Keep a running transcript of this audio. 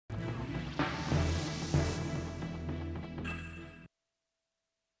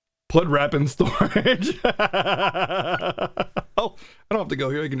Put wrap in storage. Oh, I don't have to go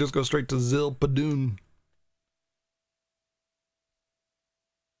here. I can just go straight to Zilpadoon.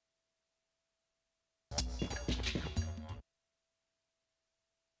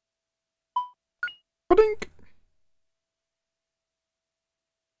 Ba-dink.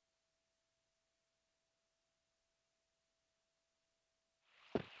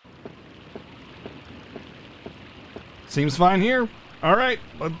 Seems fine here. All right,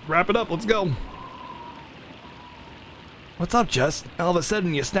 let's wrap it up. Let's go. What's up, Jess? All of a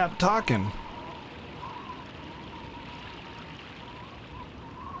sudden, you stopped talking.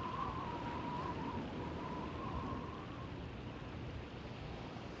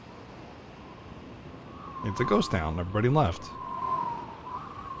 It's a ghost town. Everybody left.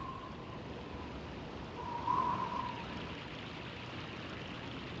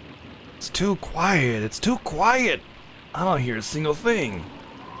 It's too quiet. It's too quiet. I don't hear a single thing.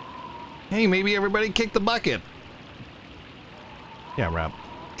 Hey, maybe everybody kicked the bucket. Yeah, Rap.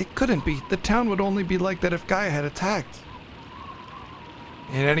 It couldn't be. The town would only be like that if Gaia had attacked.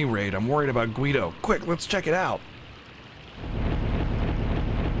 At any rate, I'm worried about Guido. Quick, let's check it out.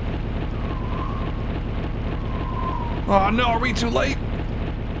 Oh no, are we too late?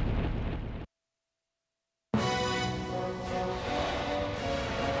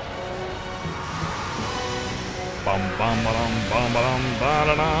 Bum bum ba-dum bum ba-dum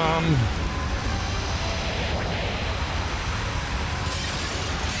ba-da-dum.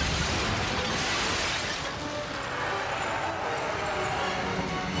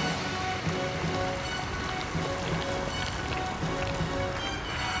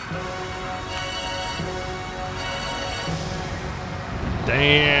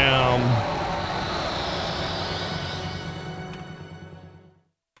 Damn.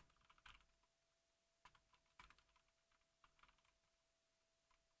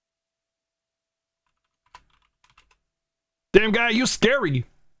 Damn, Gaia, you scary.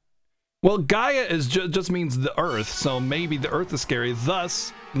 Well, Gaia is just means the earth, so maybe the earth is scary.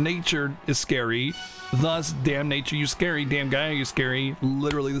 Thus, nature is scary. Thus, damn nature, you scary. Damn Gaia, you scary.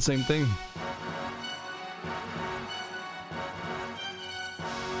 Literally the same thing.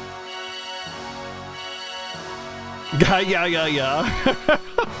 Gaia.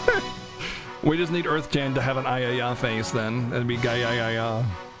 We just need Earth-chan to have an ayaya face then. That'd be Gaia.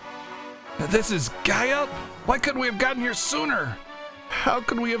 This is Gaia? Why couldn't we have gotten here sooner? How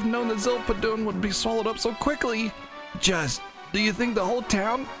could we have known that Zilpadoon would be swallowed up so quickly? Just, do you think the whole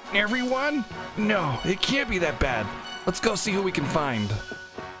town? Everyone? No, it can't be that bad. Let's go see who we can find.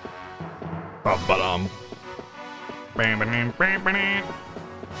 Ba-ba-dum.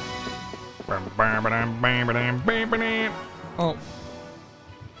 Oh.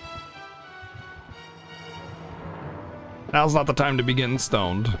 Now's not the time to be getting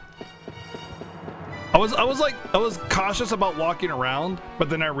stoned. I was cautious about walking around, but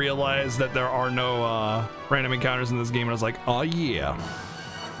then I realized that there are no random encounters in this game, and I was like, oh yeah.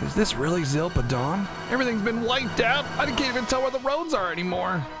 Is this really Zilpadoon? Everything's been wiped out. I can't even tell where the roads are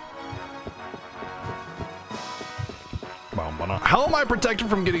anymore. How am I protected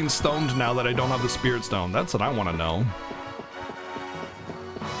from getting stoned now that I don't have the spirit stone? That's what I want to know.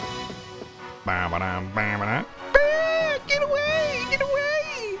 Get away! Get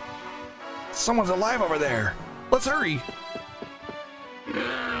away! Someone's alive over there. Let's hurry.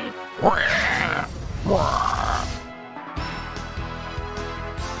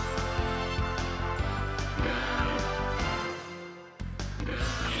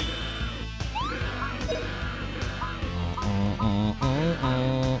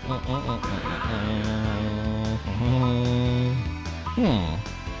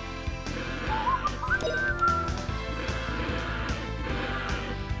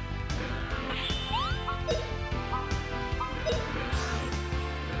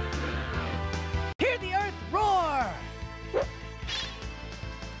 Hear the earth roar!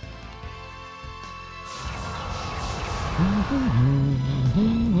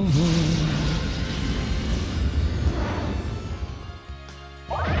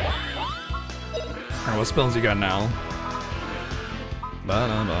 Alright, what spells you got now?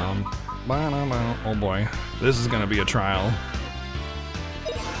 Oh boy, this is gonna be a trial.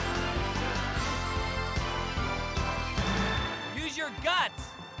 Use your guts!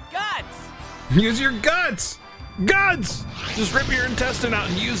 Guts! Use your guts! Guts! Just rip your intestine out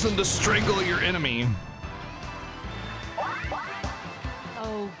and use them to strangle your enemy.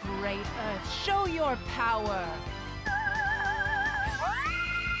 Oh, great Earth, show your power!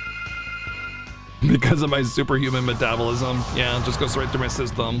 Because of my superhuman metabolism. Yeah, it just goes right through my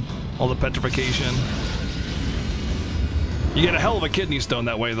system. All the petrification. You get a hell of a kidney stone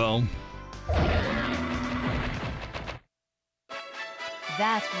that way, though.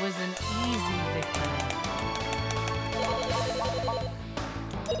 That was an easy victory.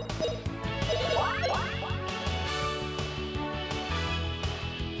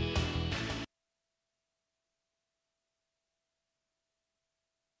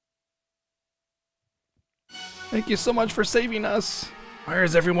 Thank you so much for saving us. Where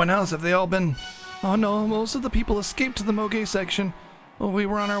is everyone else? Have they all been... Oh no, most of the people escaped to the Moge section. Well, we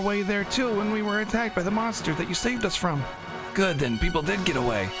were on our way there too when we were attacked by the monster that you saved us from. Good then, people did get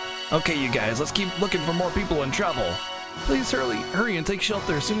away. Okay, you guys, let's keep looking for more people in trouble. Please hurry and take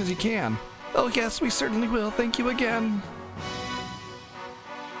shelter as soon as you can. Oh yes, we certainly will. Thank you again.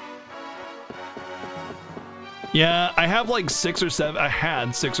 Yeah, I have like 6 or 7. I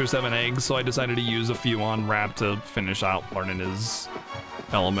had 6 or 7 eggs, so I decided to use a few on Rap to finish out learning his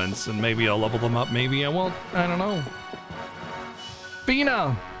elements, and maybe I'll level them up. Maybe I won't. I don't know.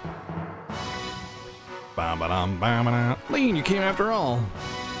 Fina. Lean, you came after all.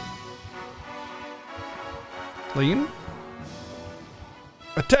 Lean?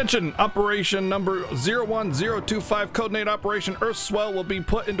 Attention! Operation number 01025, codename Operation Earth Swell, will be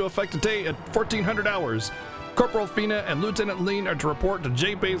put into effect today at 1400 hours. Corporal Fina and Lieutenant Lean are to report to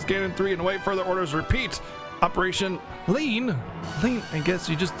J-Base Cannon 3 and await further orders. Repeat. Operation Lean? Lean, I guess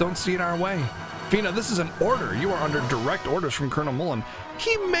you just don't see it our way. Fina, this is an order. You are under direct orders from Colonel Mullen.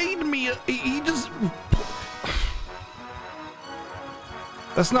 He made me, he just...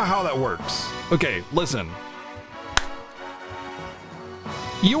 That's not how that works. Okay, listen.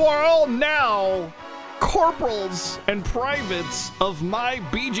 You are all now corporals and privates of my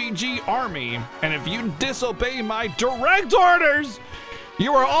BGG army, and if you disobey my direct orders,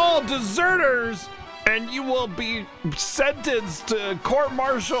 you are all deserters, and you will be sentenced to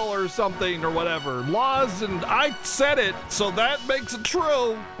court-martial or something or whatever. Laws, and I said it, so that makes it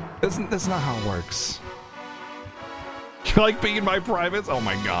true. That's not how it works. You like being my privates? Oh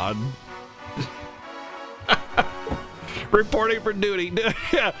my god. Reporting for duty.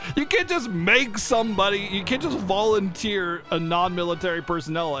 Yeah, you can't just make somebody, you can't just volunteer a non-military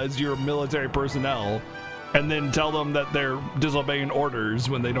personnel as your military personnel and then tell them that they're disobeying orders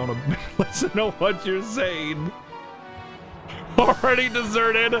when they don't listen to what you're saying. Already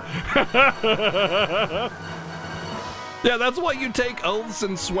deserted. Yeah, that's why you take oaths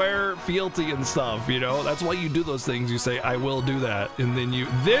and swear fealty and stuff, you know? That's why you do those things. You say, I will do that. And then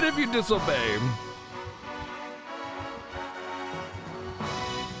if you disobey,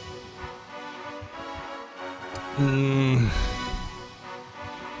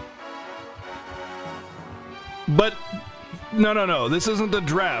 but no, this isn't a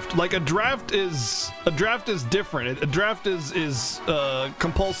draft. Like a draft is different. A draft is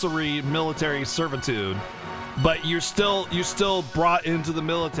compulsory military servitude, but you're still brought into the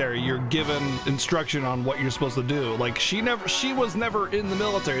military. You're given instruction on what you're supposed to do. Like she was never in the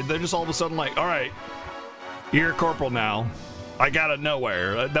military. They're just all of a sudden like, all right, you're a corporal now. I got it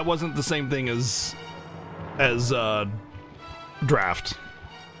nowhere. That wasn't the same thing as draft.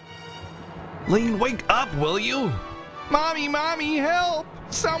 Lean, wake up, will you? Mommy, help!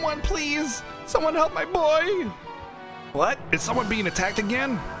 Someone, please! Someone help my boy! What? Is someone being attacked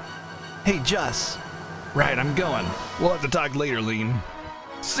again? Hey, Jus. Right, I'm going. We'll have to talk later, Lean.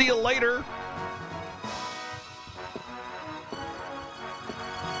 See you later!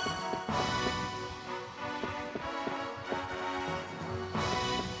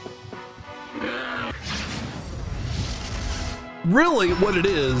 Really, what it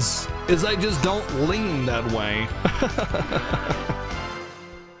is I just don't lean that way.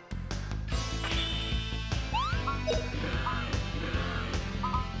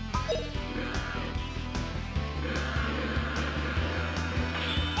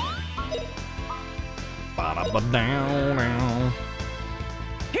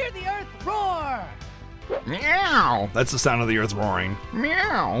 Hear the earth roar! Meow! That's the sound of the earth roaring.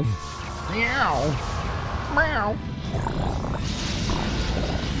 Meow! Meow! Meow!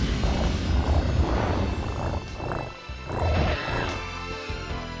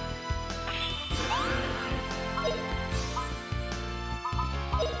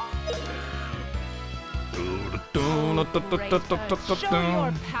 Great Earth, show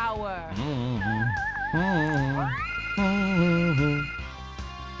your power.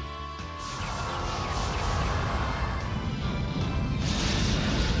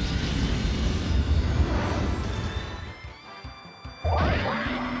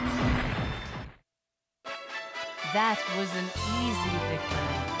 That was an easy victory.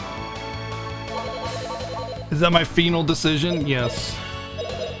 Is that my final decision? Yes.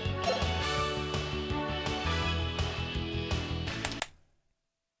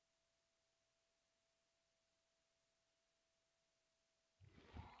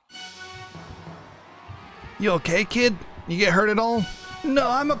 You okay, kid? You get hurt at all? No,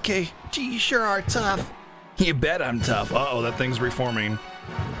 I'm okay. Gee, you sure are tough. You bet I'm tough. Uh-oh, that thing's reforming.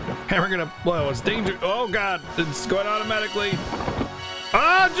 Hey, we're gonna, whoa, it's danger. Oh God, it's going automatically.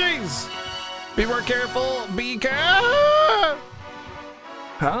 Oh, jeez. Be more careful, be careful.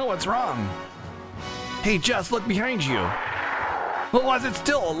 Huh, what's wrong? Hey, just look behind you. Well, was it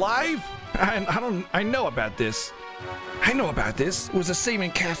still alive? I know about this. I know about this. It was the same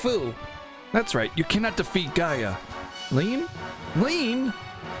in Cafu. That's right, you cannot defeat Gaia. Lean? Lean?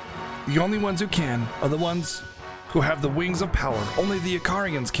 The only ones who can are the ones who have the wings of power. Only the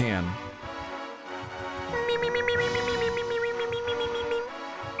Icarians can.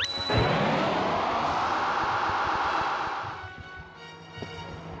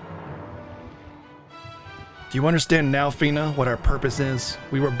 Do you understand now, Fina, what our purpose is?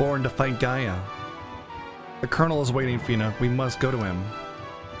 We were born to fight Gaia. The Colonel is waiting, Fina. We must go to him.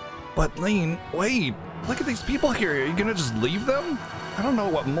 But Lean, wait. Look at these people here. Are you gonna just leave them? I don't know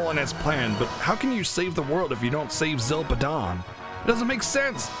what Mullen has planned, but how can you save the world if you don't save Zilpadon? It doesn't make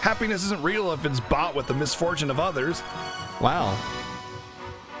sense. Happiness isn't real if it's bought with the misfortune of others. Wow.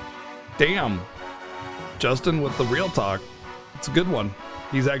 Damn. Justin with the real talk. It's a good one.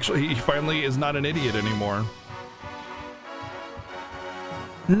 He finally is not an idiot anymore.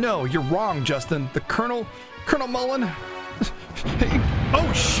 No, you're wrong, Justin. The Colonel Mullen.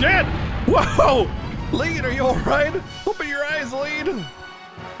 Oh shit! Whoa! Lead, are you alright? Open your eyes, Lead.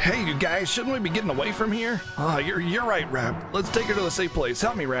 Hey, you guys, shouldn't we be getting away from here? Oh, you're right, Rap. Let's take her to a safe place.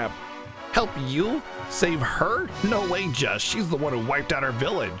 Help me, Rap. Help you? Save her? No way, Just. She's the one who wiped out our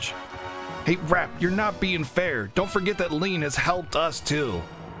village. Hey, Rap, you're not being fair. Don't forget that Lean has helped us, too.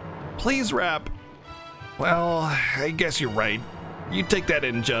 Please, Rap. Well, I guess you're right. You take that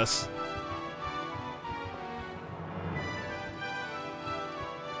in, Just.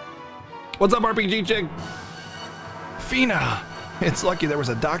 What's up, RPG chick? Fina! It's lucky there was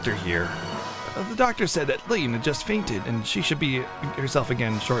a doctor here. The doctor said that Lean had just fainted and she should be herself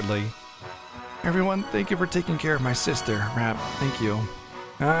again shortly. Everyone, thank you for taking care of my sister, Rap. Thank you.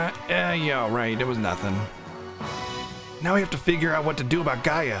 Yeah, right. It was nothing. Now we have to figure out what to do about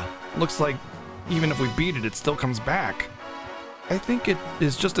Gaia. Looks like even if we beat it, it still comes back. I think it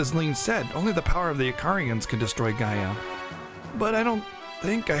is just as Lean said. Only the power of the Icarians can destroy Gaia. But I don't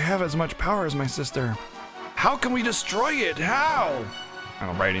think I have as much power as my sister. How can we destroy it? How?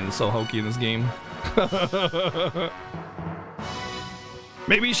 Oh, writing is so hokey in this game.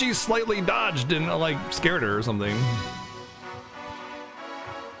 Maybe she slightly dodged and like scared her or something.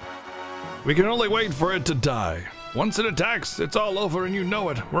 We can only wait for it to die. Once it attacks, it's all over and you know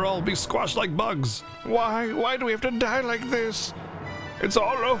it. We'll all be squashed like bugs. Why do we have to die like this? It's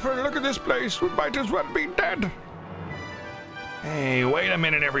all over. Look at this place. We might as well be dead. Hey, wait a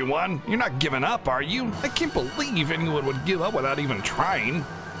minute, everyone. You're not giving up, are you? I can't believe anyone would give up without even trying.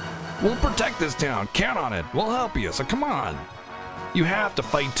 We'll protect this town. Count on it. We'll help you, so come on. You have to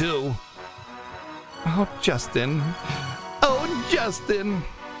fight, too. Oh, Justin. Oh, Justin.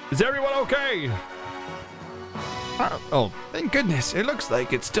 Is everyone okay? Oh, thank goodness. It looks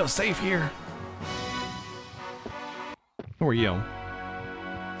like it's still safe here. Who are you?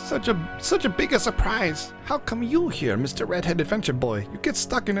 Such a big a surprise. How come you here, Mr. Redhead Adventure Boy? You get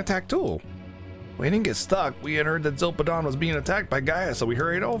stuck in attack too. We didn't get stuck. We had heard that Zilpadon was being attacked by Gaia, so we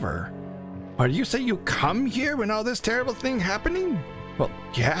hurried over. Why do you say you come here when all this terrible thing happening? Well,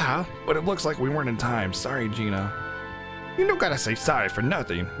 yeah, but it looks like we weren't in time. Sorry, Gina. You don't gotta say sorry for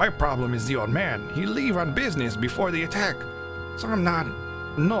nothing. My problem is the old man. He leave on business before the attack, so I'm not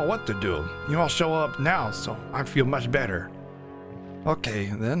know what to do. You all show up now, so I feel much better. Okay,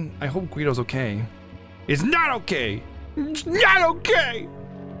 then. I hope Guido's okay. It's not okay! It's not okay!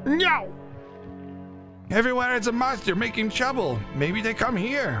 No! Everywhere it's a monster making trouble. Maybe they come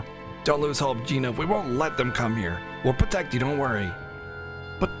here. Don't lose hope, Gina. We won't let them come here. We'll protect you, don't worry.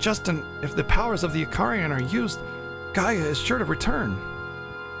 But Justin, if the powers of the Icarian are used, Gaia is sure to return.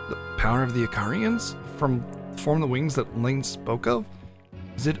 The power of the Icarians? Form the wings that Lane spoke of?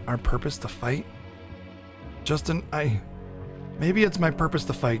 Is it our purpose to fight? Justin, maybe it's my purpose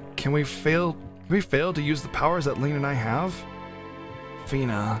to fight. Can we fail to use the powers that Lane and I have?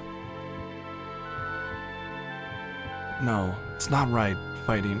 Fina. No, it's not right,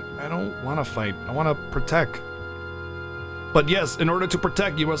 fighting. I don't want to fight. I want to protect. But yes, in order to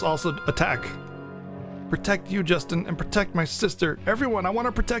protect, you must also attack. Protect you, Justin, and protect my sister. Everyone, I want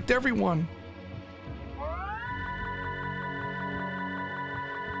to protect everyone.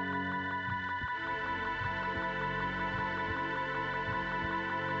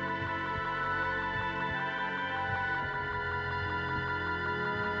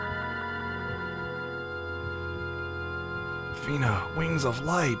 Fina, wings of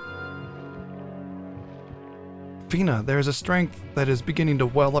light. Fina, there is a strength that is beginning to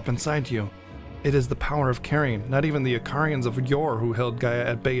well up inside you. It is the power of carrying. Not even the Ikarians of yore who held Gaia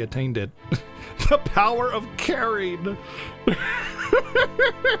at bay attained it. The power of carrying.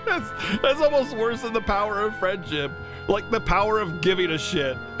 That's almost worse than the power of friendship. Like the power of giving a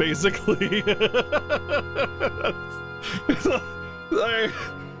shit, basically.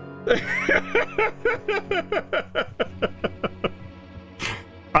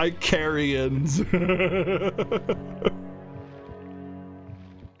 Icarians.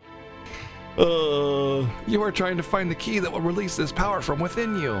 You are trying to find the key that will release this power from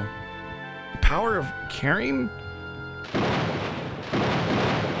within you. The power of caring?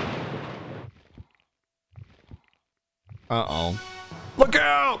 Uh-oh. Look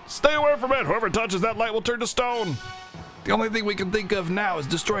out! Stay away from it! Whoever touches that light will turn to stone! The only thing we can think of now is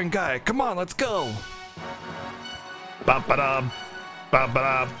destroying Gaia. Come on, let's go! Ba-ba-da!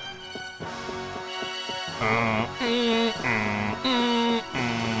 Ba-ba-da!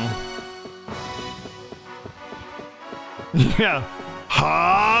 Yeah.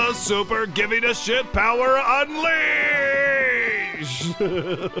 Ha! Super giving a shit power unleash!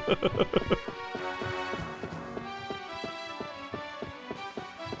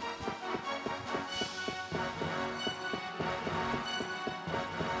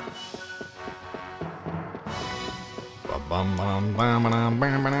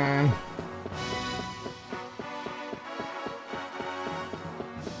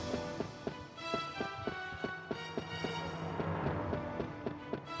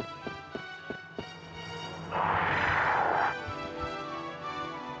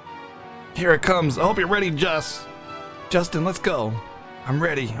 Here it comes. I hope you're ready, Justin, let's go. I'm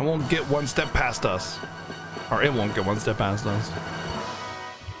ready. I won't get one step past us. Or it won't get one step past us.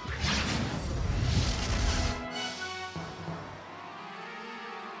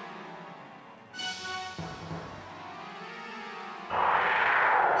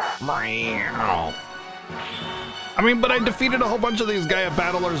 I mean, but I defeated a whole bunch of these Gaia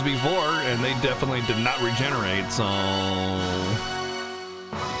battlers before, and they definitely did not regenerate, so...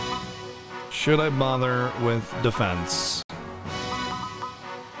 Should I bother with defense?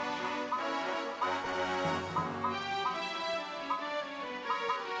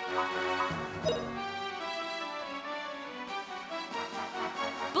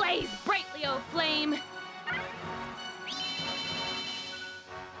 Blaze brightly, O flame!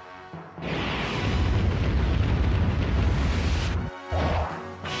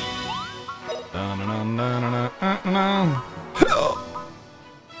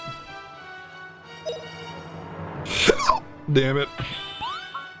 Damn it.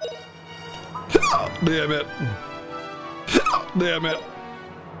 Damn it. Damn it.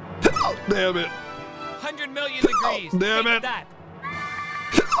 Damn it. 100 million degrees. Damn Take it. That.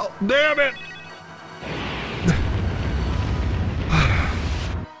 Damn it.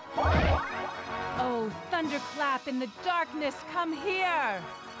 Oh, thunderclap in the darkness, come here!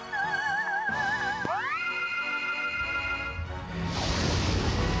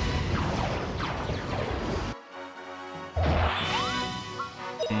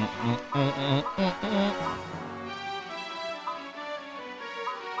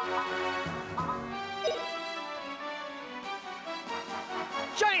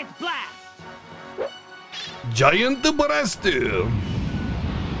 Giant blast. Giant blast.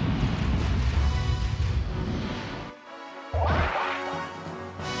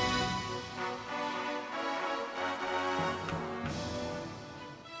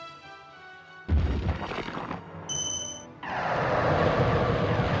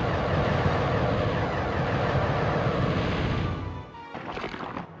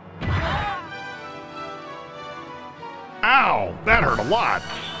 Ow! That hurt a lot.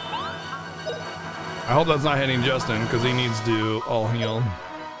 I hope that's not hitting Justin, because he needs to all heal.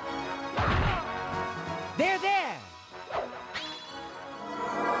 There, there.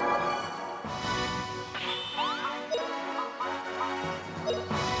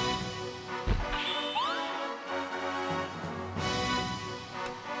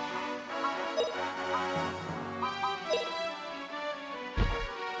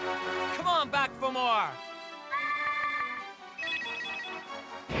 Come on back for more.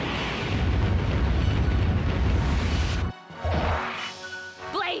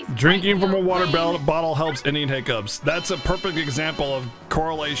 Drinking from a water bottle helps ending hiccups. That's a perfect example of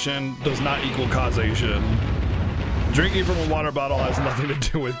correlation does not equal causation. Drinking from a water bottle has nothing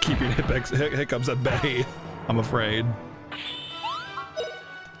to do with keeping hiccups at bay, I'm afraid.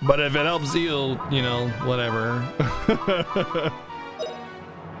 But if it helps you, you know, whatever.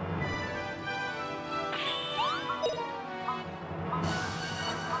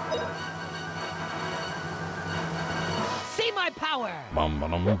 power. Bum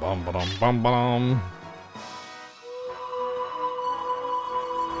bum bum bum bum bum.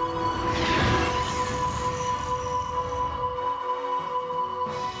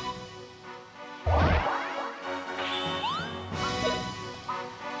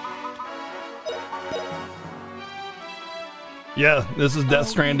 Yeah, this is Death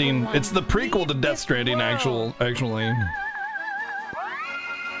Stranding. It's the prequel to Death Stranding, actually.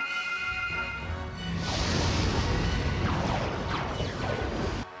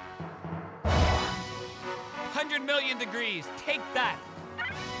 100 million degrees. Take that.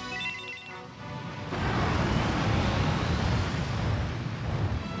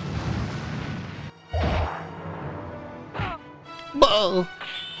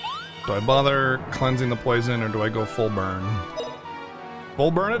 Do I bother cleansing the poison or do I go full burn?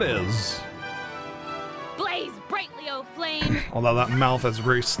 Full burn it is. Blaze brightly, O flame! Although that mouth is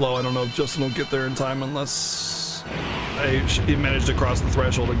very slow, I don't know if Justin will get there in time unless he managed to cross the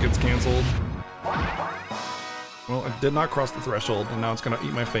threshold. It gets canceled. Well, it did not cross the threshold, and now it's gonna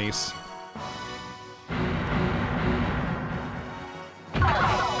eat my face.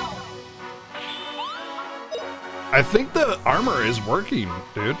 I think the armor is working,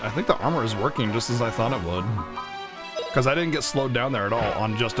 dude. I think the armor is working just as I thought it would. Because I didn't get slowed down there at all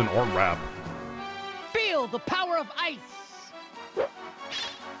on just an orb wrap. Feel the power of ice.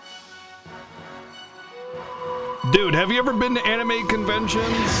 Dude, have you ever been to anime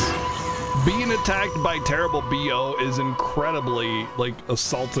conventions? Being attacked by terrible BO is incredibly, like,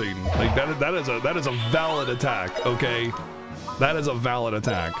 assaulting. Like, that is a valid attack, okay? That is a valid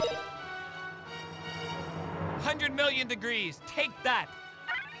attack. 100 million degrees. Take that.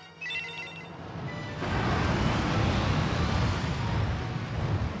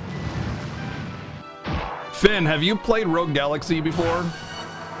 Finn, have you played Rogue Galaxy before?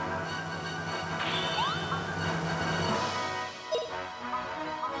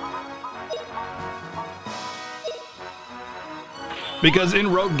 Because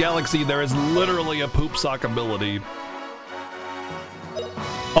in Rogue Galaxy, there is literally a poop sock ability.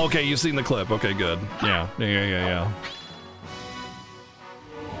 Okay, you've seen the clip. Okay, good. Yeah.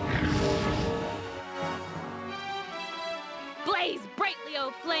 Blaze brightly,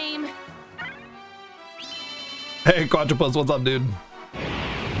 O flame! Hey, Quadrupus, what's up, dude?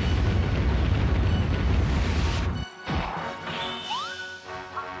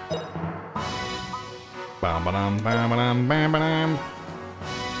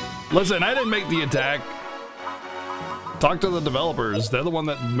 Listen, I didn't make the attack. Talk to the developers. They're the one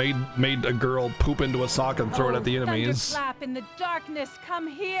that made a girl poop into a sock and throw it at the enemies. Thunderclap in the darkness, come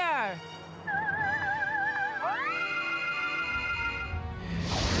here!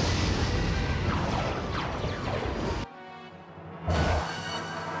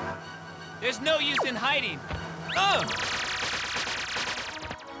 There's no use in hiding. Oh!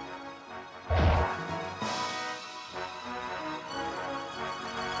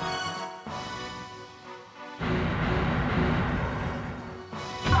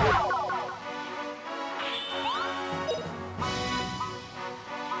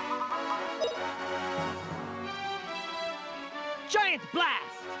 Giant blast!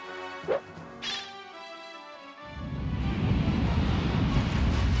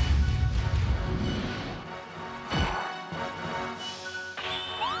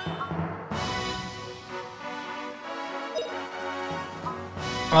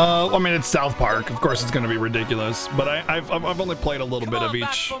 I mean, it's South Park. Of course, it's going to be ridiculous. But I've only played a little bit of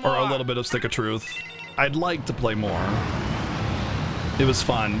each, or a little bit of Stick of Truth. I'd like to play more. It was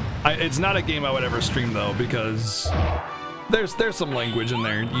fun. It's not a game I would ever stream though, because there's some language in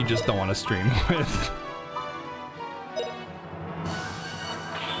there you just don't want to stream with.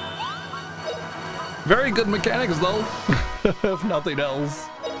 Very good mechanics though, if nothing else.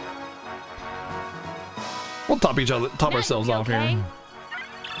 We'll top ourselves off here.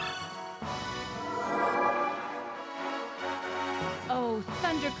 Oh,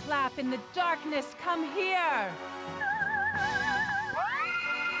 thunderclap in the darkness, come here!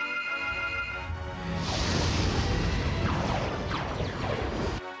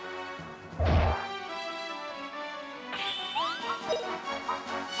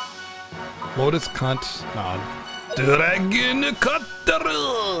 Lotus cunt. Dragon cutter.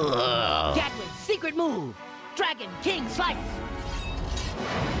 Gatwin's secret move. Dragon King Slice.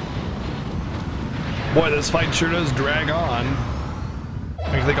 Boy, this fight sure does drag on.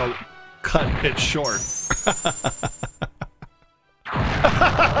 I think I'll cut it short.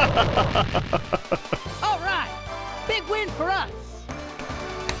 All right, big win for us.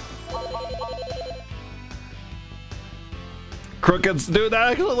 Crookeds, dude,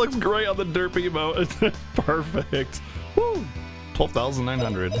 that actually looks great on the derpy emote. It's perfect. Woo!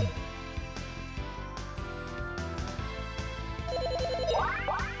 12,900.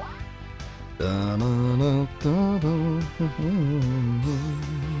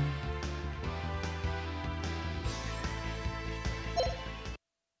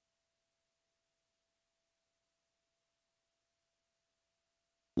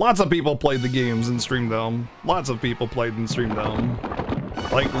 Lots of people played the games and streamed them. Lots of people played and streamed them.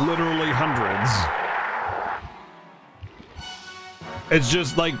 Like, literally hundreds. It's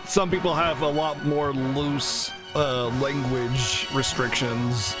just like some people have a lot more loose language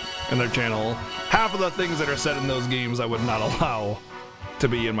restrictions in their channel. Half of the things that are said in those games I would not allow to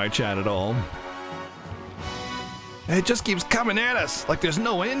be in my chat at all. It just keeps coming at us like there's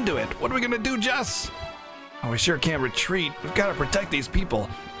no end to it. What are we gonna do, Jess? Oh, we sure can't retreat. We've got to protect these people.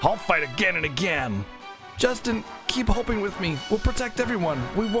 I'll fight again and again. Justin, keep hoping with me. We'll protect everyone.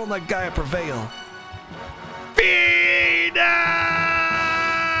 We won't let Gaia prevail. Fina!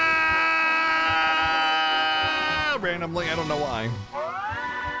 Randomly, I don't know why.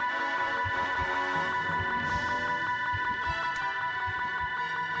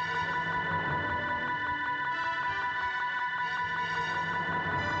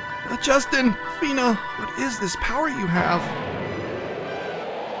 Justin, Fina, what is this power you have?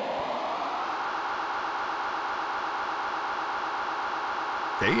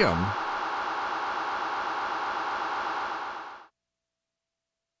 Damn.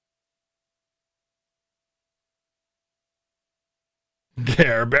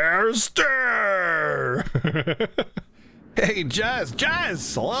 Care Bear stir! Hey, Jess,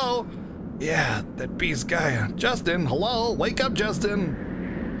 hello? Yeah, that beast Gaia. Justin, hello? Wake up, Justin.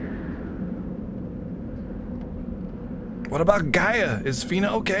 What about Gaia? Is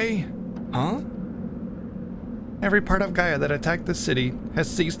Fina okay? Huh? Every part of Gaia that attacked the city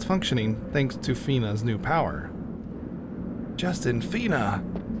has ceased functioning thanks to Fina's new power. Justin, Fina!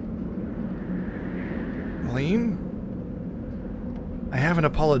 Lean? I have an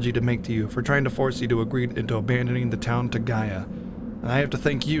apology to make to you for trying to force you to agree into abandoning the town to Gaia. And I have to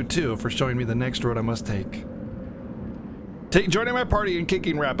thank you, too, for showing me the next road I must take. Joining my party and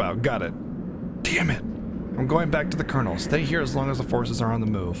kicking Rap out. Got it. Damn it. I'm going back to the Colonel. Stay here as long as the forces are on the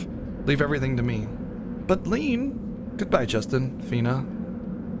move. Leave everything to me. But Lean... Goodbye, Justin, Fina.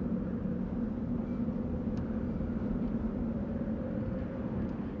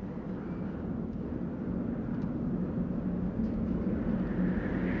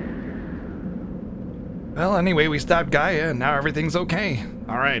 Well, anyway, we stopped Gaia, and now everything's okay.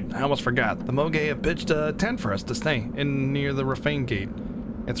 Alright, I almost forgot. The Moge have pitched a tent for us to stay in near the Refane Gate.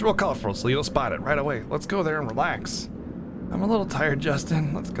 It's real colorful, so you'll spot it right away. Let's go there and relax. I'm a little tired,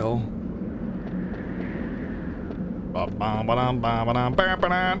 Justin. Let's go.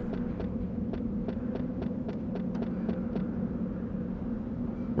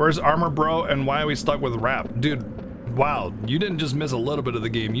 Where's Armor Bro and why are we stuck with Rap? Dude, wow, you didn't just miss a little bit of the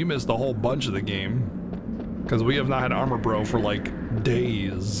game, you missed a whole bunch of the game. Because we have not had Armor Bro for like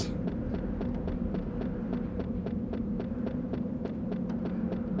days.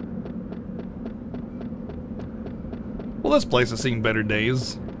 Well, this place has seen better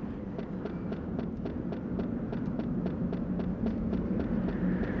days.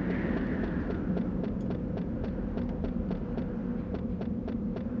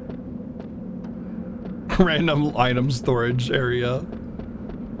 Random item storage area.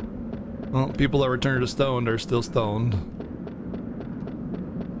 Well, people that returned to stoned are still stoned.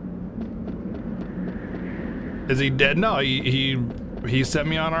 Is he dead? No, he sent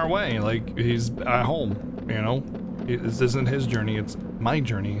me on our way. Like, he's at home, you know? This isn't his journey, it's my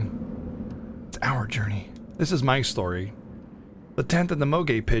journey. It's our journey. This is my story. The tent and the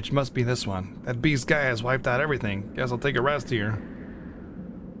Moge pitch must be this one. That beast guy has wiped out everything. Guess I'll take a rest here.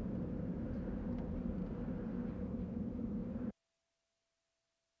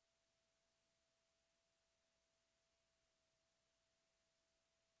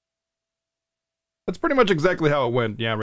 That's pretty much exactly how it went, yeah.